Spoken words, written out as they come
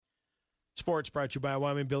Sports brought to you by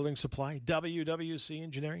Wyoming Building Supply, WWC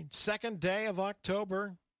Engineering. Second day of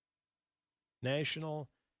October, National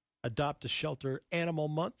Adopt a Shelter Animal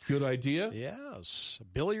Month. Good idea. Yes.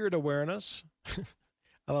 Billiard awareness.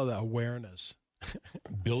 I love that, awareness.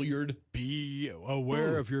 Billiard. Be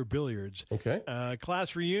aware of your billiards. Okay.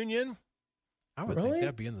 Class reunion. I would Really? think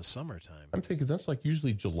that'd be in the summertime. I'm thinking that's like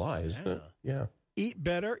usually July, isn't it? Yeah. Eat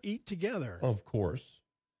better, eat together. Of course.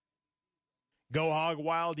 Go hog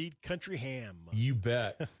wild, eat country ham. You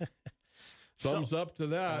bet. Thumbs up to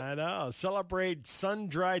that. I know. Celebrate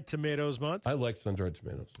sun-dried tomatoes month. I like sun-dried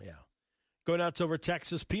tomatoes. Yeah. Go nuts over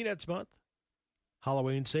Texas Peanuts month.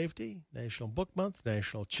 Halloween safety, National Book Month,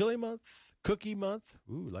 National Chili Month, Cookie Month.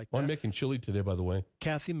 Ooh, like that. I'm making chili today, by the way.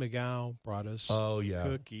 Kathy McGow brought us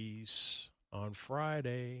cookies on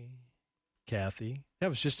Friday. Kathy. That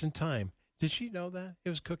was just in time. Did she know that? It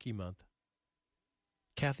was Cookie Month.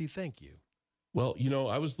 Kathy, thank you. Well,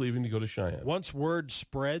 I was leaving to go to Cheyenne. Once word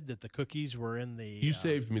spread that the cookies were in the You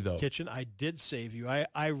saved me, though. kitchen, I did save you.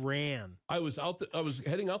 I ran. I was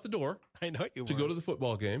heading out the door I know you to were. go to the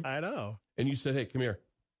football game. I know. And you said, hey, come here.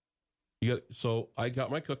 So I got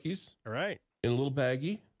my cookies All right. in a little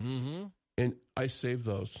baggie, Mm-hmm. and I saved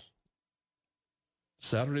those.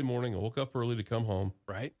 Saturday morning, I woke up early to come home.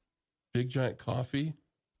 Right. Big giant coffee.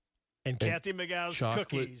 And Kathy McGow's chocolate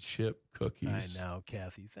cookies. chip cookies. I know,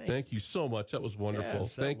 Kathy. Thank you so much. That was wonderful.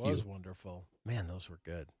 Yes, Thank that was you. wonderful. Man, those were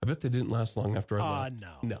good. I bet they didn't last long after I left.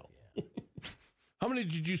 No. No. Yeah. How many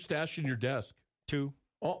did you stash in your desk? 2.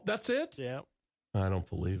 Oh, that's it? Yeah, I don't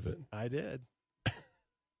believe it. I did.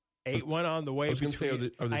 Ate one on the way. I was going to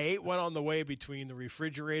say, I ate one on the way between the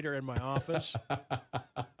refrigerator and my office,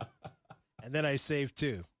 and then I saved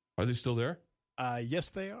 2. Are they still there? Yes,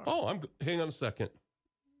 they are. Oh, hang on a second.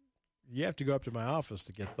 You have to go up to my office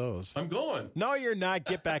to get those. I'm going. No, you're not.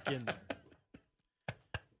 Get back in there.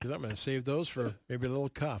 Because I'm going to save those for maybe a little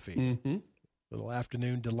coffee. Mm-hmm. Little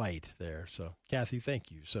afternoon delight there. So, Kathy,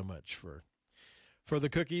 thank you so much for the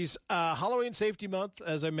cookies. Halloween Safety Month,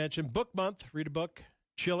 as I mentioned. Book Month, read a book.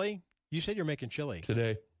 Chili. You said you're making chili.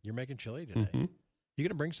 Today. You're making chili today. Mm-hmm. You going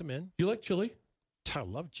to bring some in? You like chili? I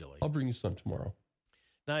love chili. I'll bring you some tomorrow.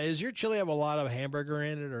 Now, is your chili have a lot of hamburger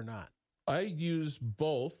in it or not? I use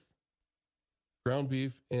both ground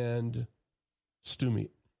beef and stew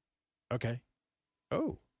meat. Okay.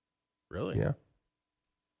 Oh, really? Yeah.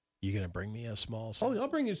 You going to bring me a small? Oh, I'll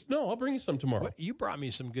bring you some tomorrow. What? You brought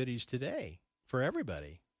me some goodies today for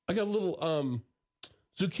everybody. I got a little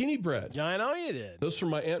zucchini bread. Yeah, I know you did. Those from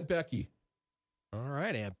my Aunt Becky. All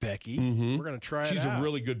right, Aunt Becky. Mm-hmm. We're going to try it out. She's a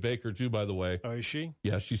really good baker, too, by the way. Oh, is she?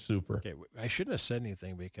 Yeah, she's super. Okay, I shouldn't have said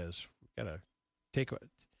anything because we've got to take it.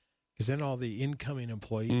 Because then all the incoming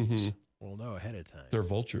employees will know ahead of time. They're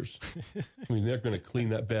vultures. I mean, they're going to clean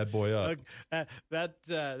that bad boy up. That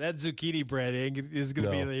zucchini bread is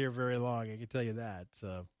going to be here very long. I can tell you that.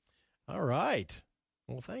 All right.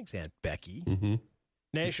 Well, thanks, Aunt Becky. Mm-hmm.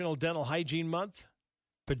 National Dental Hygiene Month,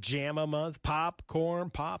 Pajama Month, Popcorn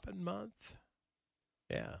Poppin' Month.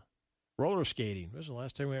 Yeah. Roller skating. When was the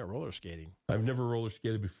last time we went roller skating? I've never roller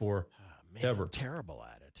skated before, Man, ever. I'm terrible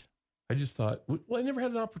at it. I just thought, well, I never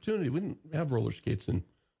had an opportunity. We didn't have roller skates in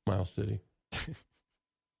Miles City.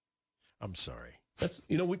 I'm sorry. That's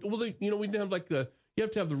we didn't have you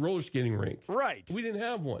have to have the roller skating rink. Right. We didn't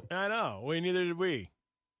have one. I know. Neither did we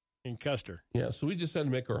in Custer. Yeah, so we just had to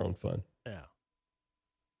make our own fun. Yeah.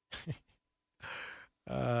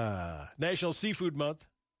 National Seafood Month.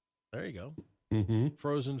 There you go. Mm-hmm.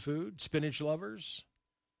 Frozen food, spinach lovers,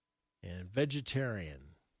 and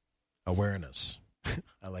vegetarian awareness.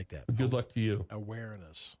 I like that. Good luck to you.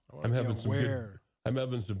 Awareness. I'm having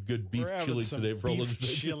some good beef chili today for all those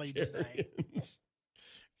chili tonight. If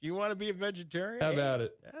you want to be a vegetarian, have at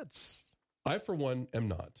it. I, for one, am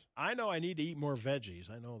not. I know I need to eat more veggies.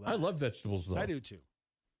 I know that. I love vegetables, though. I do, too.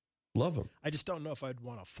 Love them. I just don't know if I'd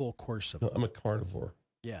want a full course of them. I'm a carnivore.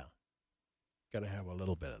 Yeah. Got to have a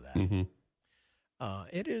little bit of that. Mm-hmm.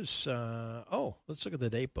 It is, let's look at the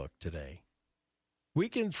date book today. We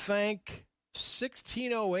can thank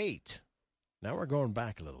 1608. Now we're going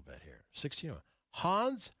back a little bit here. 1608.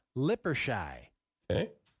 Hans Lippershey. Okay.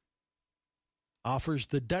 Offers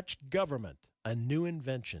the Dutch government a new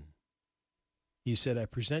invention. He said, I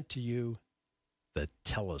present to you the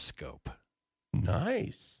telescope.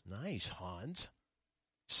 Nice. Nice, Hans.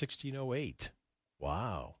 1608.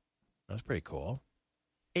 Wow. That's pretty cool.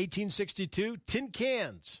 1862, tin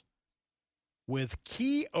cans with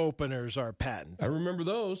key openers are patented. I remember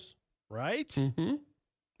those. Right? Mm-hmm.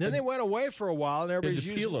 Then they went away for a while, and everybody's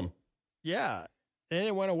using using them. Yeah. Then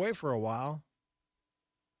it went away for a while.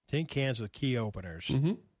 Tin cans with key openers.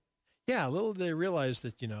 Mm-hmm. Yeah, little they realize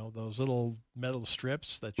that, those little metal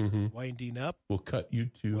strips that you're winding up will cut you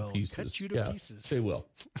to pieces. Cut you to pieces. They will.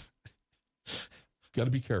 Got to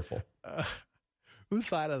be careful. Who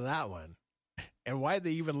thought of that one? And why did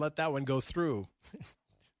they even let that one go through?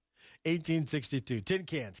 1862. Tin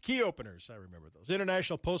cans. Key openers. I remember those.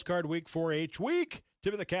 International Postcard Week, 4-H Week.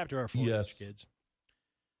 Tip of the cap to our 4-H kids.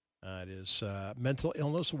 It is Mental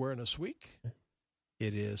Illness Awareness Week.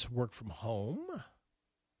 It is work from home,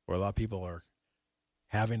 where a lot of people are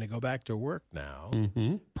having to go back to work now.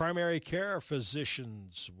 Mm-hmm. Primary Care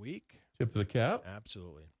Physicians Week. Tip of the cap.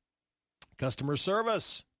 Absolutely. Customer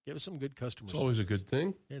service. Give us some good customer service. It's always a good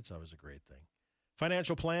thing. It's always a great thing.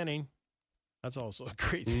 Financial planning. That's also a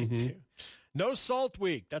great thing, too. No salt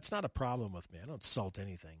week. That's not a problem with me. I don't salt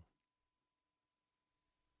anything.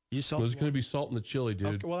 You salt? There's going to be salt in the chili,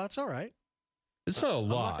 dude. Okay, well, that's all right. It's not a lot.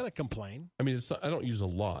 I'm not going to complain. I mean, I don't use a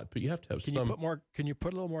lot, but you have to have some. Can you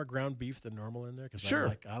put a little more ground beef than normal in there?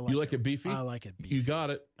 Sure. You like it beefy? I like it beefy. You got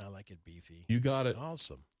it. I like it beefy. You got it.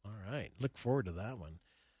 Awesome. All right. Look forward to that one.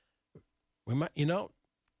 We might, Well,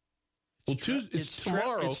 it's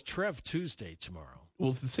tomorrow. It's Trev Tuesday tomorrow.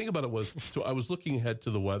 Well, the thing about it was, so I was looking ahead to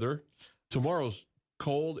the weather. Tomorrow's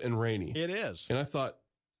cold and rainy. It is. And I thought,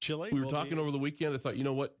 chilly. We were talking over the weekend. I thought, you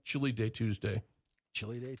know what? Chilly Day Tuesday.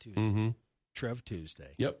 Chilly Day Tuesday. Mm-hmm. Trev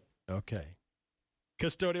Tuesday. Yep. Okay.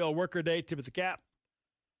 Custodial Worker Day, tip of the cap.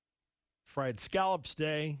 Fried Scallops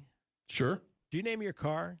Day. Sure. Do you name your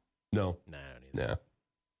car? No. Nah, I don't either. Nah.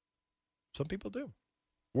 Some people do.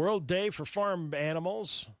 World Day for Farm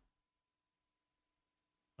Animals.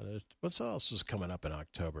 What else is coming up in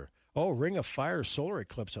October? Oh, Ring of Fire solar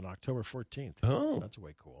eclipse on October 14th. Oh. That's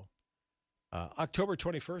way cool. October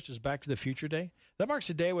 21st is Back to the Future Day. That marks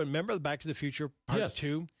the day when, remember the Back to the Future Part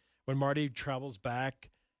 2? When Marty travels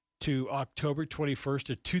back to October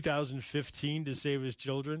 21st of 2015 to save his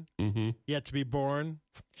children, yet to be born.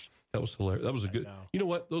 That was hilarious. That was a good. You know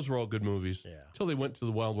what? Those were all good movies. Yeah. Until they went to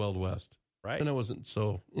the Wild Wild West. Right. And I wasn't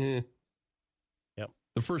so. Yep.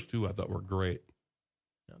 The first two I thought were great.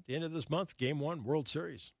 At the end of this month, Game 1, World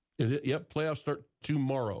Series. Yep. Playoffs start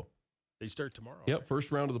tomorrow. They start tomorrow. Yep. Right?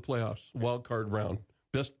 First round of the playoffs. Wild card round.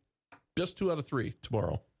 Best 2 out of 3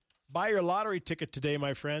 tomorrow. Buy your lottery ticket today,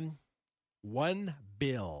 my friend. $1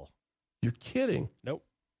 bill. You're kidding. Nope.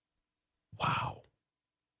 Wow.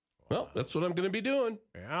 Well, that's what I'm going to be doing.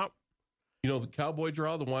 Yeah. You know, the Cowboy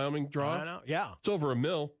draw, the Wyoming draw? I know. Yeah. It's over $1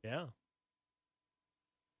 million. Yeah.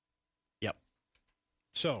 Yep.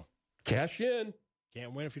 So. Cash in.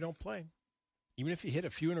 Can't win if you don't play. Even if you hit a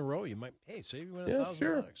few in a row, you might, say you win $1,000.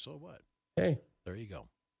 Sure. So what? Hey. There you go.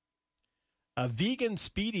 A vegan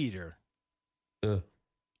speed eater.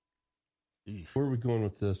 Where are we going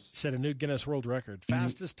with this? Set a new Guinness World Record.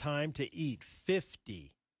 Fastest time to eat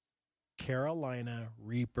 50 Carolina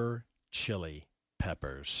Reaper chili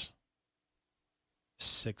peppers.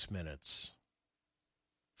 6 minutes.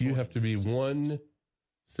 You have to be one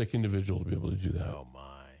sick individual to be able to do that. Oh, my.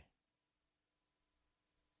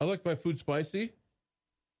 I like my food spicy.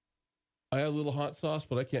 I add a little hot sauce,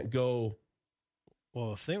 but I can't go. Well,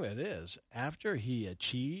 the thing with it is, after he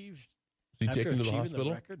achieved Is he taken to the hospital?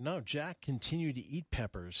 the record, no, Jack continued to eat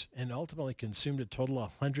peppers and ultimately consumed a total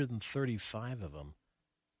of 135 of them,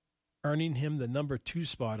 earning him the number 2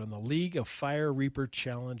 spot on the League of Fire Reaper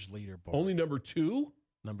Challenge leaderboard. Only number 2?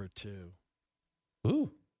 Number 2.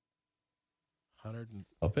 Ooh. 100.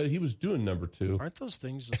 I'll bet he was doing number 2. Aren't those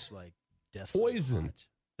things just like death? Poison.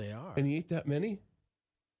 They are. And he ate that many?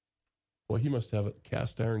 Well, he must have a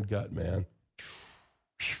cast iron gut, man.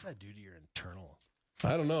 What does that do to your internal?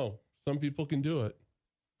 I don't know. Some people can do it.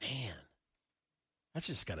 Man, that's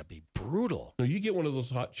just got to be brutal. No, you get one of those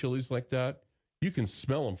hot chilies like that, you can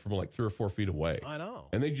smell them from like 3 or 4 feet away. I know.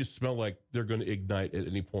 And they just smell like they're going to ignite at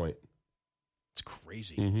any point. It's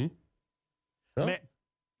crazy. Mm-hmm. Well, Man,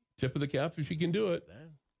 tip of the cap if you can do it.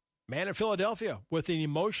 Man in Philadelphia with an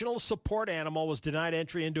emotional support animal was denied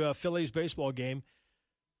entry into a Phillies baseball game.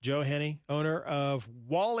 Joe Henney, owner of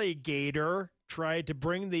Wally Gator, tried to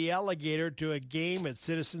bring the alligator to a game at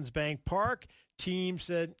Citizens Bank Park. Team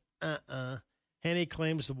said, Henney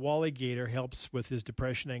claims the Wally Gator helps with his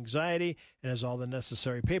depression and anxiety and has all the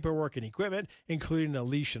necessary paperwork and equipment, including a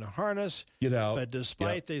leash and a harness. Get out. But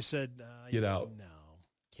despite, they said, get out. No,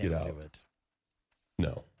 can't do it.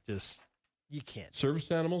 No. Just, you can't. Service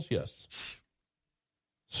animals, yes.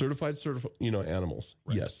 Certified, animals,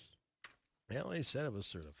 right. Yes. Well, they said it was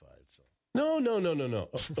certified. So. No. No.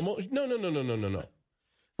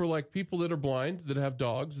 For like people that are blind, that have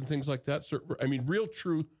dogs and things like that. I mean, real,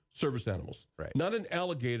 true service animals. Right. Not an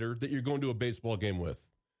alligator that you're going to a baseball game with.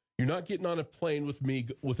 You're not getting on a plane with me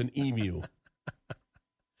with an emu.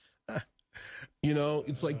 You know,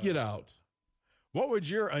 it's like, get out. What would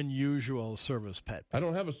your unusual service pet be? I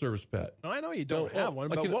don't have a service pet. No, I know you don't have one,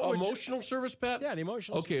 like but an what would emotional service pet? Yeah, an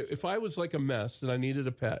emotional Okay, service if I was like a mess and I needed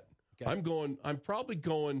a pet, Okay. I'm probably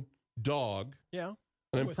going dog, Yeah.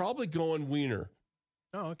 and I'm probably going wiener.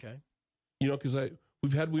 Oh, okay. You know, because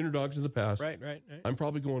we've had wiener dogs in the past. Right. I'm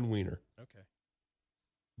probably going wiener. Okay.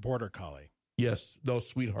 Border Collie. Yes, those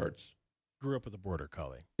sweethearts. Grew up with a Border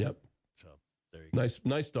Collie. Yep. So there you go.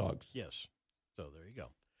 Nice dogs. Yes. So there you go.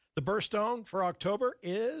 The birthstone for October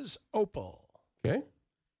is Opal. Okay.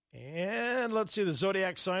 And let's see the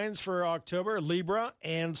zodiac signs for October, Libra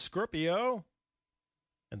and Scorpio.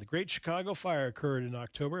 And the Great Chicago Fire occurred in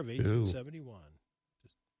October of 1871.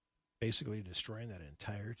 Just basically destroying that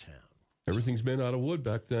entire town. Everything's made out of wood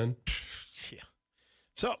back then. Yeah.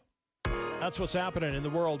 So that's what's happening in the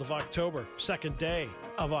world of October, second day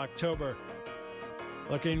of October.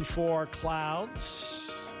 Looking for clouds.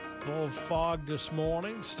 A little fog this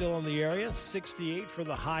morning, still in the area. 68 for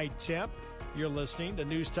the high temp. You're listening to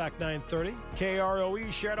News Talk 930.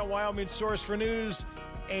 KROE, Sheridan, Wyoming, source for news.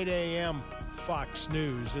 8 a.m. Fox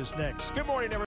News is next. Good morning, everyone.